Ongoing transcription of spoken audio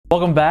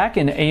Welcome back,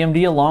 and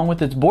AMD along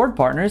with its board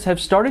partners have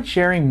started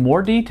sharing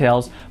more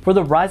details for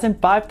the Ryzen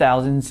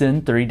 5000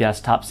 Zen 3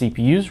 desktop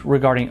CPUs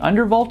regarding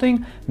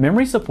undervolting,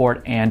 memory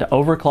support, and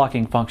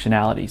overclocking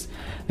functionalities.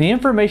 The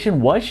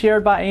information was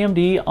shared by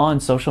AMD on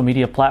social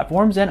media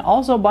platforms and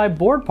also by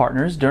board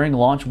partners during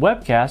launch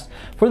webcast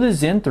for the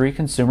Zen 3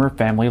 consumer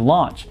family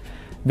launch.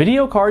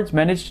 Video Cards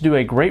managed to do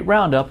a great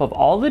roundup of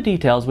all the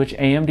details which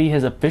AMD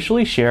has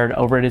officially shared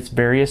over at its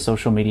various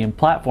social media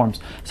platforms,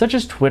 such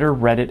as Twitter,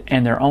 Reddit,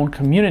 and their own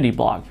community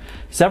blog.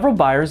 Several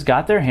buyers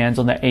got their hands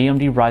on the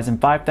AMD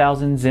Ryzen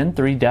 5000 Zen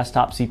 3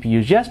 desktop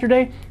CPUs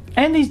yesterday,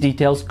 and these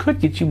details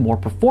could get you more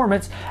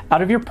performance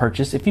out of your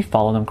purchase if you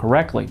follow them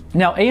correctly.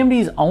 Now,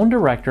 AMD's own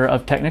director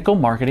of technical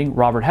marketing,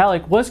 Robert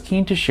Halleck, was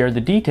keen to share the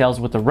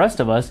details with the rest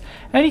of us,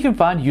 and you can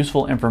find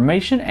useful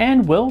information,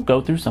 and we'll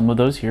go through some of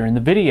those here in the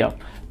video.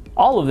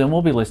 All of them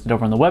will be listed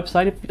over on the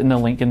website in the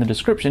link in the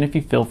description if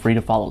you feel free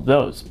to follow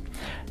those.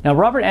 Now,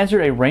 Robert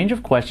answered a range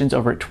of questions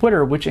over at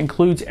Twitter, which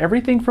includes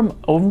everything from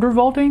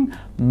undervolting,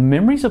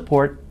 memory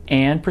support,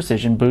 and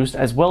precision boost,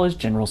 as well as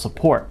general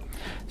support.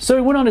 So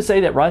he went on to say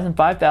that Ryzen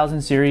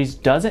 5000 series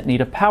doesn't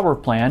need a power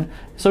plan,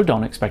 so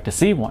don't expect to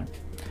see one.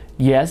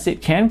 Yes,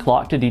 it can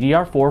clock to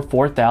DDR4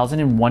 4000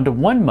 in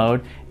 1-to-1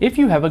 mode if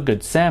you have a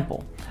good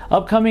sample.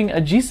 Upcoming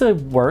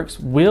AGESA works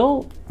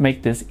will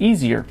make this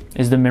easier.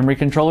 Is the memory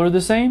controller the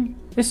same?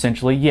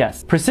 Essentially,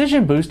 yes.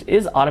 Precision boost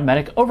is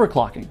automatic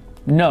overclocking.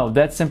 No,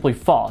 that's simply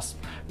false.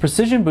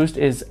 Precision boost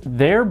is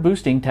their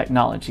boosting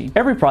technology.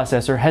 Every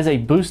processor has a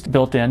boost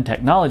built-in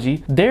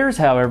technology. Theirs,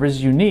 however,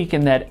 is unique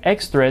in that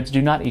X threads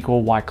do not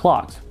equal Y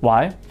clocks.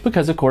 Why?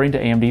 Because according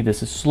to AMD,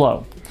 this is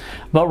slow.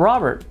 But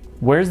Robert,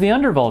 where's the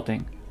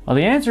undervolting? Well,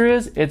 the answer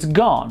is it's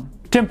gone.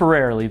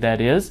 Temporarily, that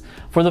is,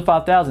 for the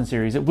 5000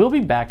 series. It will be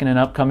back in an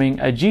upcoming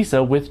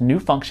AGESA with new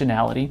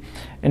functionality,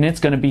 and it's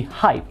going to be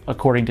hype,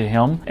 according to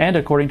him. And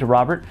according to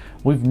Robert,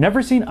 we've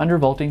never seen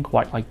undervolting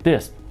quite like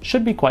this.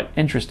 Should be quite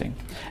interesting.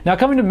 Now,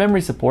 coming to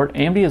memory support,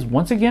 AMD has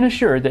once again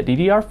assured that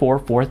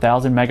DDR4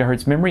 4000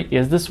 MHz memory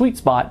is the sweet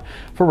spot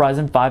for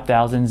Ryzen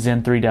 5000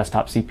 Zen 3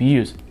 desktop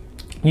CPUs.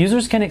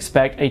 Users can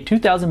expect a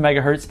 2000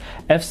 MHz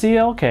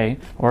FCLK,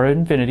 or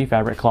Infinity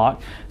Fabric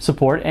Clock,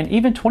 support, and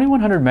even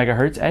 2100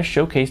 MHz as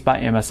showcased by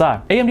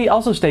MSI. AMD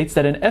also states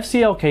that an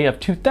FCLK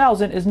of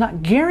 2000 is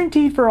not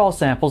guaranteed for all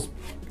samples,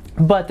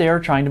 but they are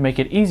trying to make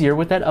it easier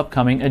with that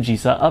upcoming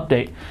AGESA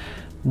update.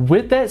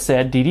 With that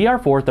said,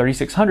 DDR4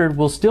 3600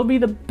 will still be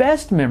the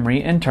best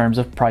memory in terms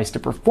of price to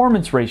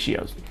performance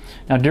ratios.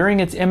 Now, during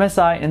its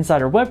MSI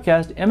Insider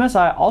webcast,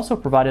 MSI also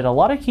provided a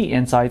lot of key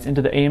insights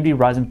into the AMD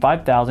Ryzen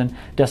 5000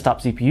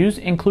 desktop CPUs,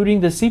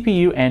 including the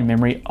CPU and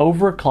memory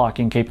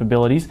overclocking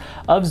capabilities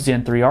of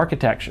Zen 3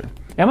 architecture.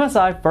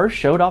 MSI first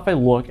showed off a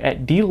look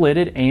at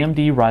delidded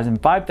AMD Ryzen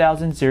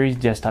 5000 series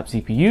desktop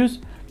CPUs.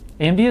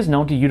 AMD is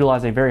known to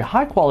utilize a very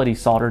high-quality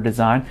solder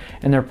design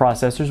in their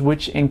processors,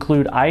 which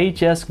include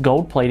IHS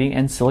gold plating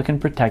and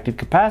silicon-protected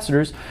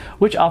capacitors,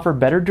 which offer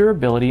better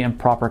durability and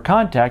proper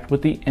contact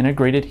with the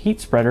integrated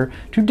heat spreader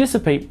to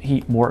dissipate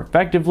heat more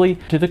effectively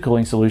to the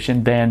cooling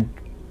solution than,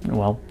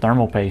 well,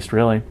 thermal paste,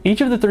 really.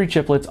 Each of the three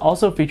chiplets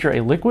also feature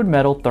a liquid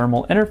metal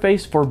thermal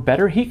interface for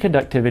better heat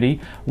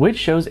conductivity, which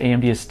shows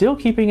AMD is still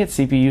keeping its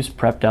CPUs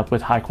prepped up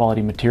with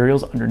high-quality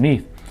materials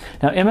underneath.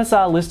 Now,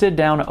 MSI listed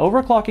down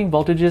overclocking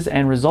voltages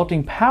and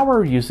resulting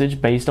power usage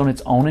based on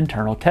its own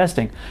internal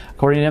testing.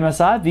 According to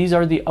MSI, these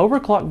are the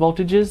overclock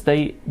voltages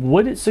they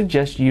would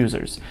suggest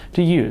users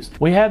to use.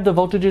 We have the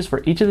voltages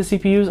for each of the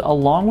CPUs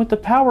along with the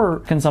power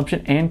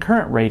consumption and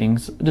current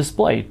ratings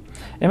displayed.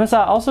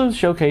 MSI also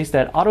showcased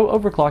that auto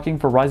overclocking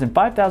for Ryzen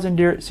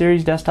 5000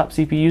 series desktop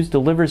CPUs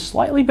delivers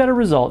slightly better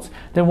results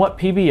than what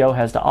PBO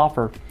has to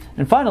offer.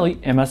 And finally,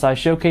 MSI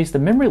showcased the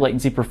memory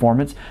latency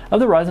performance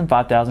of the Ryzen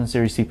 5000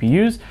 series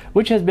CPUs,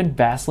 which has been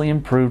vastly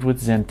improved with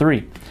Zen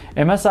 3.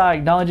 MSI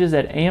acknowledges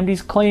that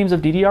AMD's claims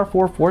of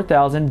DDR4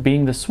 4000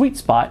 being the sweet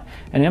spot,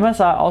 and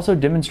MSI also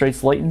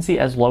demonstrates latency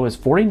as low as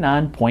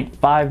 49.5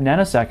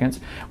 nanoseconds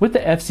with the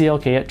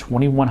FCLK at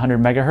 2100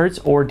 MHz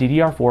or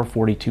DDR4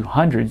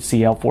 4200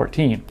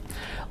 CL14.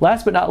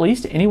 Last but not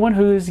least, anyone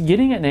who is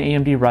getting an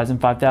AMD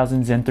Ryzen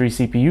 5000 Zen 3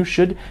 CPU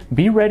should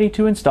be ready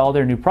to install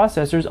their new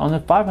processors on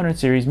the 500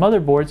 series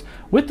motherboards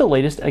with the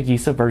latest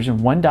AGESA version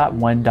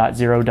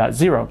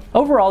 1.1.0.0.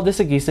 Overall, this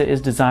AGESA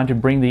is designed to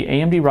bring the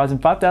AMD Ryzen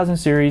 5000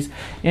 series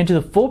into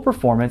the full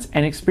performance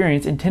and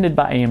experience intended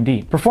by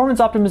AMD.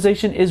 Performance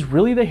optimization is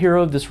really the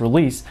hero of this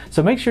release,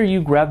 so make sure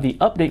you grab the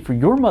update for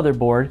your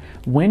motherboard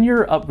when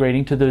you're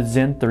upgrading to the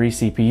Zen 3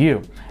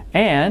 CPU.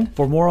 And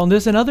for more on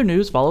this and other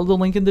news, follow the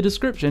link in the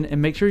description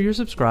and make sure you're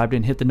subscribed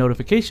and hit the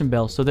notification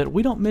bell so that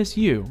we don't miss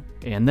you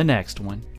in the next one.